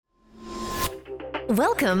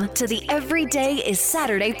Welcome to the Everyday is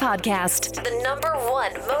Saturday podcast, the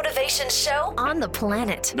 #1 motivation show on the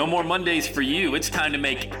planet. No more Mondays for you. It's time to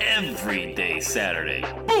make every day Saturday.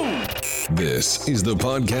 Boom! This is the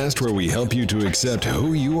podcast where we help you to accept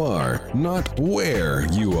who you are, not where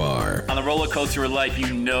you are. On the roller coaster of life,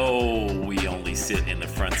 you know we only sit in the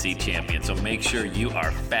front seat, champion. So make sure you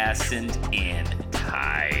are fastened and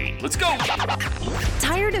tight. Let's go!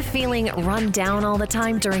 Tired of feeling run down all the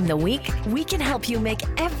time during the week? We can help you make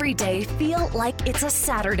every day feel like it's a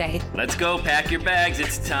Saturday. Let's go. Pack your bags.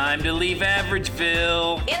 It's time to leave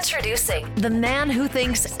Averageville. Introducing the man who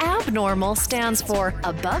thinks abnormal stands for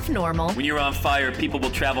above normal. When you're on fire, people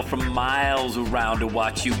will travel from miles around to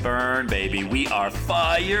watch you burn, baby. We are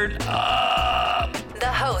fired up.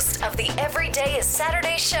 The host of the Everyday is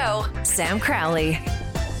Saturday show, Sam Crowley.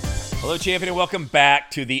 Hello, champion, and welcome back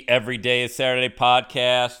to the Everyday is Saturday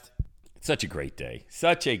podcast. It's such a great day.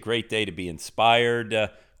 Such a great day to be inspired. Of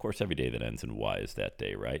course, every day that ends in Y is that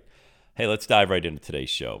day, right? Hey, let's dive right into today's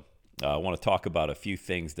show. I want to talk about a few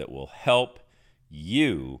things that will help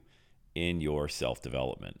you in your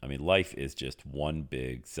self-development. I mean, life is just one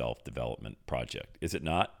big self-development project, is it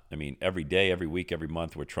not? I mean, every day, every week, every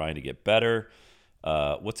month, we're trying to get better.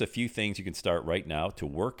 What's a few things you can start right now to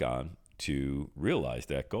work on to realize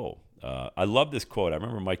that goal? I love this quote. I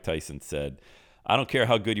remember Mike Tyson said, "I don't care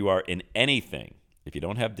how good you are in anything. If you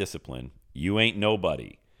don't have discipline, you ain't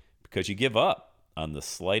nobody, because you give up on the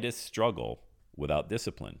slightest struggle without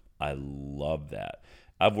discipline." I love that.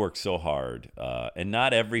 I've worked so hard, and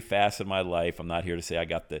not every facet of my life. I'm not here to say I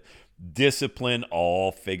got the discipline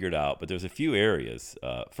all figured out, but there's a few areas.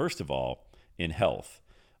 First of all, in health,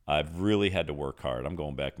 I've really had to work hard. I'm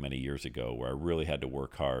going back many years ago where I really had to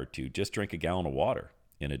work hard to just drink a gallon of water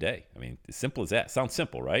in a day. I mean, as simple as that. Sounds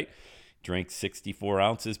simple, right? Drink 64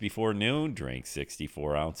 ounces before noon, drink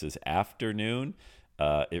 64 ounces after noon.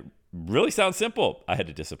 It really sounds simple. I had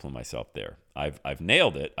to discipline myself there. I've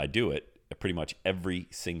nailed it. I do it pretty much every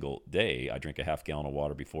single day. I drink a half gallon of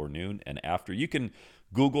water before noon and after. You can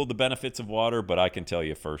Google the benefits of water, but I can tell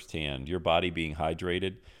you firsthand, your body being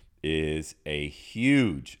hydrated is a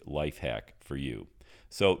huge life hack for you.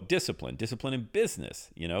 So discipline in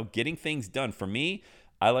business, getting things done. For me,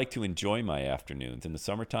 I like to enjoy my afternoons. In the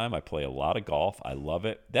summertime, I play a lot of golf. I love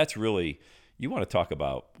it. That's really, you want to talk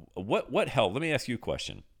about what health. Let me ask you a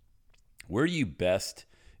question. Where do you best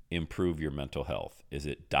improve your mental health? Is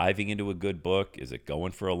it diving into a good book? Is it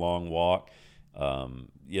going for a long walk?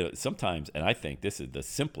 Sometimes, and I think this is the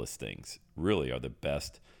simplest things really are the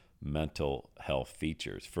best mental health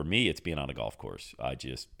features. For me, it's being on a golf course.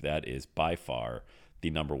 That is by far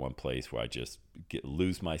the #1 place where I just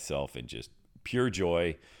lose myself in just pure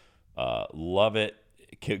joy. Love it.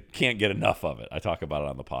 Can't get enough of it. I talk about it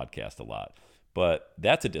on the podcast a lot, but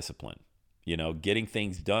that's a discipline. Getting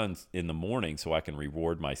things done in the morning so I can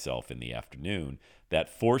reward myself in the afternoon. That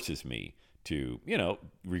forces me to,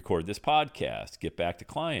 record this podcast, get back to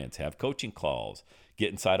clients, have coaching calls,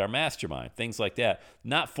 get inside our mastermind, things like that.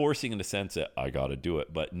 Not forcing in the sense that I got to do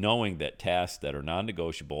it, but knowing that tasks that are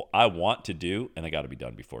non-negotiable, I want to do, and they got to be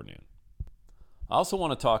done before noon. I also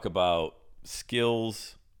want to talk about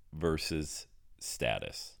skills versus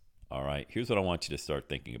status. All right, here's what I want you to start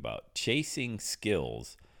thinking about. Chasing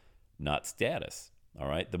skills, not status. All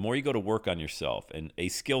right, the more you go to work on yourself and a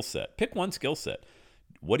skill set, pick one skill set.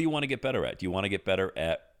 What do you want to get better at? Do you want to get better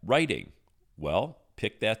at writing? Well,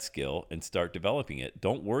 pick that skill and start developing it.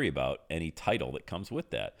 Don't worry about any title that comes with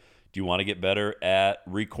that. Do you want to get better at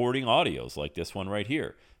recording audios like this one right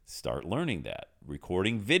here? Start learning that.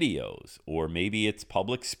 Recording videos, or maybe it's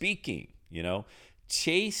public speaking,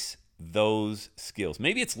 chase those skills.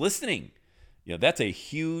 Maybe it's listening. That's a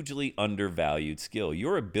hugely undervalued skill.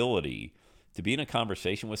 Your ability to be in a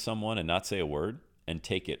conversation with someone and not say a word and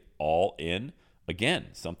take it all in. Again,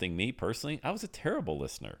 something me personally, I was a terrible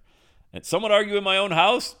listener. And some would argue in my own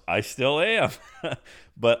house, I still am.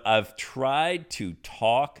 But I've tried to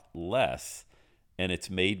talk less, and it's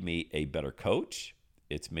made me a better coach.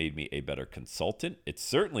 It's made me a better consultant. It's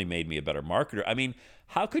certainly made me a better marketer. I mean,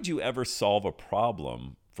 how could you ever solve a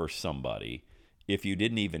problem for somebody if you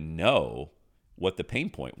didn't even know what the pain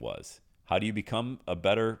point was? How do you become a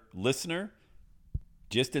better listener?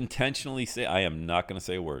 Just intentionally say, I am not going to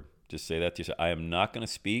say a word. Just say that to yourself. I am not going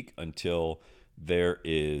to speak until there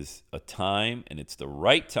is a time and it's the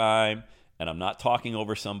right time and I'm not talking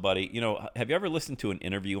over somebody. Have you ever listened to an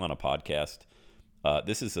interview on a podcast?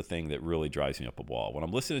 This is the thing that really drives me up a wall. When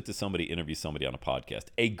I'm listening to somebody interview somebody on a podcast,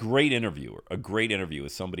 a great interview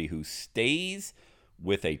is somebody who stays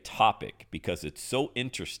with a topic because it's so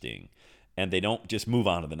interesting and they don't just move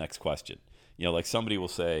on to the next question. Like somebody will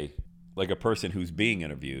say, like a person who's being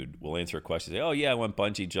interviewed will answer a question, say, oh yeah, I went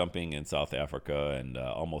bungee jumping in South Africa and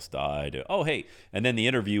almost died. Oh, hey. And then the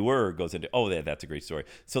interviewer goes into, oh, that's a great story.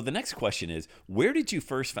 So the next question is, where did you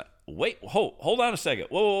first find, hold on a second.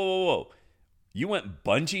 Whoa. You went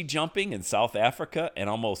bungee jumping in South Africa and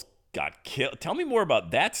almost got killed. Tell me more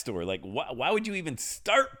about that story. Like, why would you even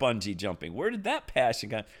start bungee jumping? Where did that passion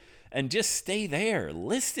come? And just stay there.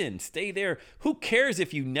 Listen, stay there. Who cares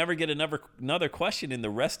if you never get another question in the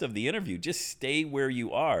rest of the interview? Just stay where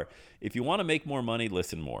you are. If you want to make more money,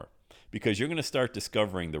 listen more. Because you're going to start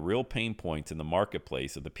discovering the real pain points in the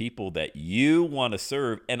marketplace of the people that you want to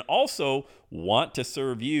serve and also want to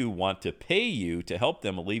serve you, want to pay you to help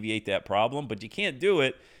them alleviate that problem. But you can't do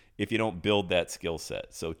it if you don't build that skill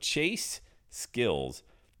set. So chase skills,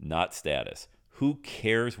 not status. Who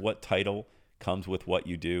cares what title comes with what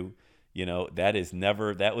you do? You know, that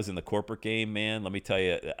was in the corporate game, man. Let me tell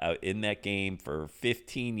you, in that game for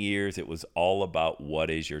 15 years, it was all about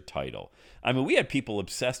what is your title. I mean, we had people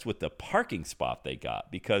obsessed with the parking spot they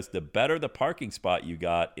got, because the better the parking spot you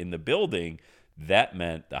got in the building, that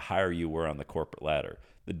meant the higher you were on the corporate ladder.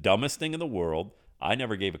 The dumbest thing in the world, I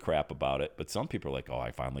never gave a crap about it, but some people are like, oh,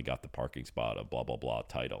 I finally got the parking spot, a blah, blah, blah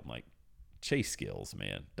title. I'm like, chase skills,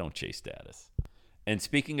 man. Don't chase status. And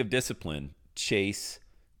speaking of discipline, chase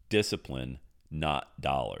discipline, not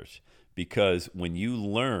dollars. Because when you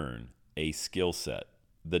learn a skill set,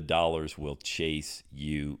 the dollars will chase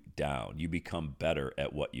you down. You become better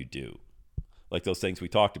at what you do. Like those things we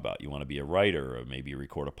talked about. You want to be a writer, or maybe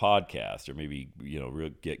record a podcast, or maybe,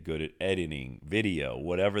 get good at editing video,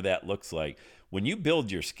 whatever that looks like. When you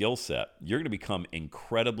build your skill set, you're going to become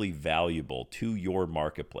incredibly valuable to your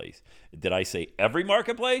marketplace. Did I say every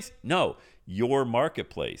marketplace? No, your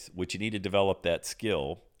marketplace, which you need to develop that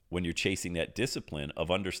skill when you're chasing that discipline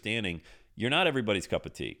of understanding you're not everybody's cup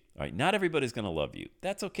of tea. All right, not everybody's going to love you.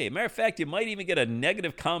 That's okay. Matter of fact, you might even get a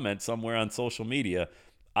negative comment somewhere on social media.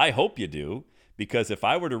 I hope you do, because if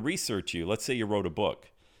I were to research you, let's say you wrote a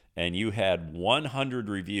book and you had 100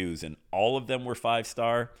 reviews and all of them were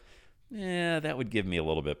 5-star, that would give me a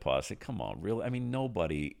little bit pause. Say, come on, really? I mean,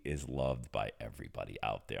 nobody is loved by everybody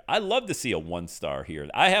out there. I love to see a 1-star here.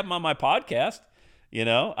 I have them on my podcast.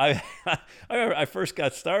 I remember I first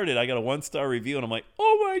got started, I got a 1-star review, and I'm like,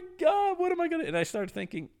 oh my God, what am I going to... And I started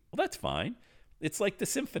thinking, well, that's fine. It's like the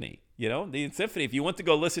symphony, the symphony. If you went to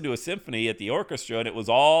go listen to a symphony at the orchestra and it was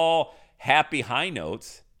all happy high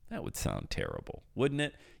notes, that would sound terrible, wouldn't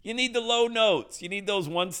it? You need the low notes. You need those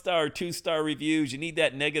 1-star, 2-star reviews. You need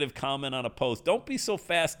that negative comment on a post. Don't be so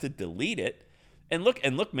fast to delete it. And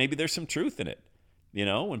look, maybe there's some truth in it.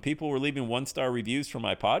 When people were leaving 1-star reviews for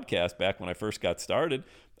my podcast back when I first got started,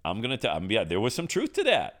 there was some truth to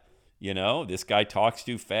that. This guy talks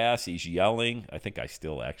too fast. He's yelling. I think I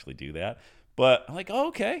still actually do that. But I'm like, oh,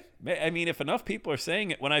 okay. I mean, if enough people are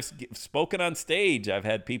saying it, when I've spoken on stage, I've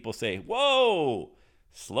had people say, whoa,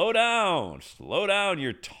 slow down,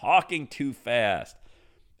 you're talking too fast.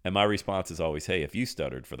 And my response is always, hey, if you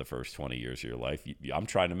stuttered for the first 20 years of your life, I'm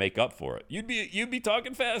trying to make up for it. You'd be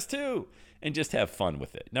talking fast too. And just have fun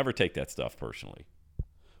with it. Never take that stuff personally.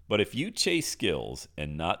 But if you chase skills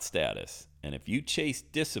and not status, and if you chase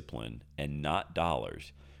discipline and not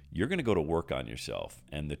dollars, you're going to go to work on yourself.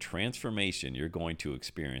 And the transformation you're going to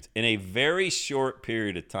experience in a very short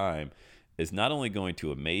period of time is not only going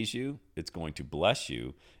to amaze you, it's going to bless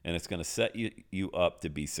you, and it's going to set you up to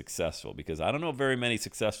be successful. Because I don't know very many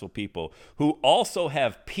successful people who also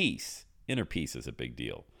have peace. Inner peace is a big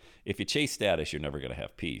deal. If you chase status, you're never going to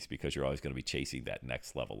have peace, because you're always going to be chasing that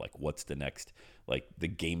next level. Like, what's the next, like the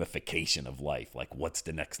gamification of life? Like, what's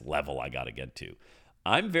the next level I got to get to?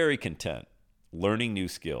 I'm very content learning new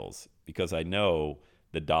skills because I know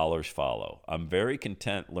the dollars follow. I'm very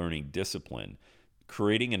content learning discipline,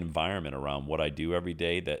 creating an environment around what I do every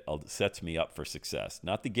day that sets me up for success.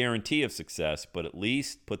 Not the guarantee of success, but at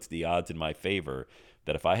least puts the odds in my favor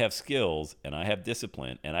that if I have skills and I have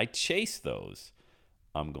discipline and I chase those,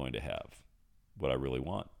 I'm going to have what I really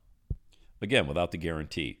want. Again, without the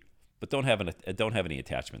guarantee. But don't have any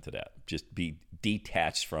attachment to that. Just be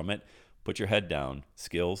detached from it. Put your head down.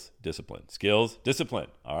 Skills, discipline. Skills, discipline.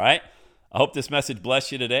 All right? I hope this message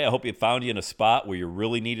blessed you today. I hope it found you in a spot where you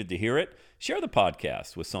really needed to hear it. Share the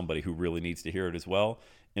podcast with somebody who really needs to hear it as well.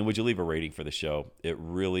 And would you leave a rating for the show? It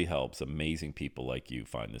really helps amazing people like you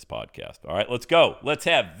find this podcast. All right, let's go. Let's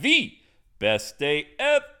have the best day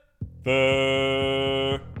ever.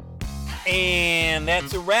 And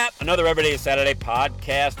that's a wrap. Another Everyday is Saturday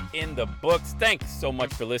podcast in the books. Thanks so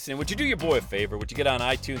much for listening. Would you do your boy a favor? Would you get on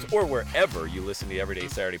iTunes or wherever you listen to the Everyday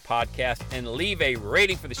Saturday podcast and leave a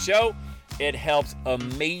rating for the show? It helps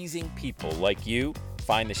amazing people like you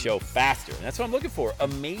find the show faster. And that's what I'm looking for,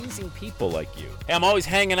 amazing people like you. Hey, I'm always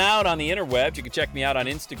hanging out on the interwebs. You can check me out on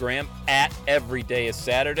Instagram at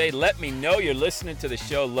EverydayIsSaturday. Let me know you're listening to the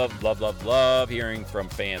show. Love hearing from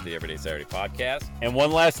fans of the Everyday Saturday podcast. And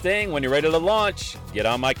one last thing, when you're ready to launch, get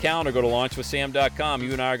on my calendar, go to launchwithsam.com.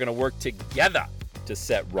 You and I are going to work together to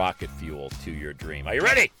set rocket fuel to your dream. Are you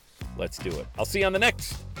ready? Let's do it. I'll see you on the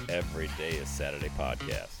next Every Day is Saturday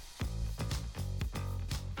podcast.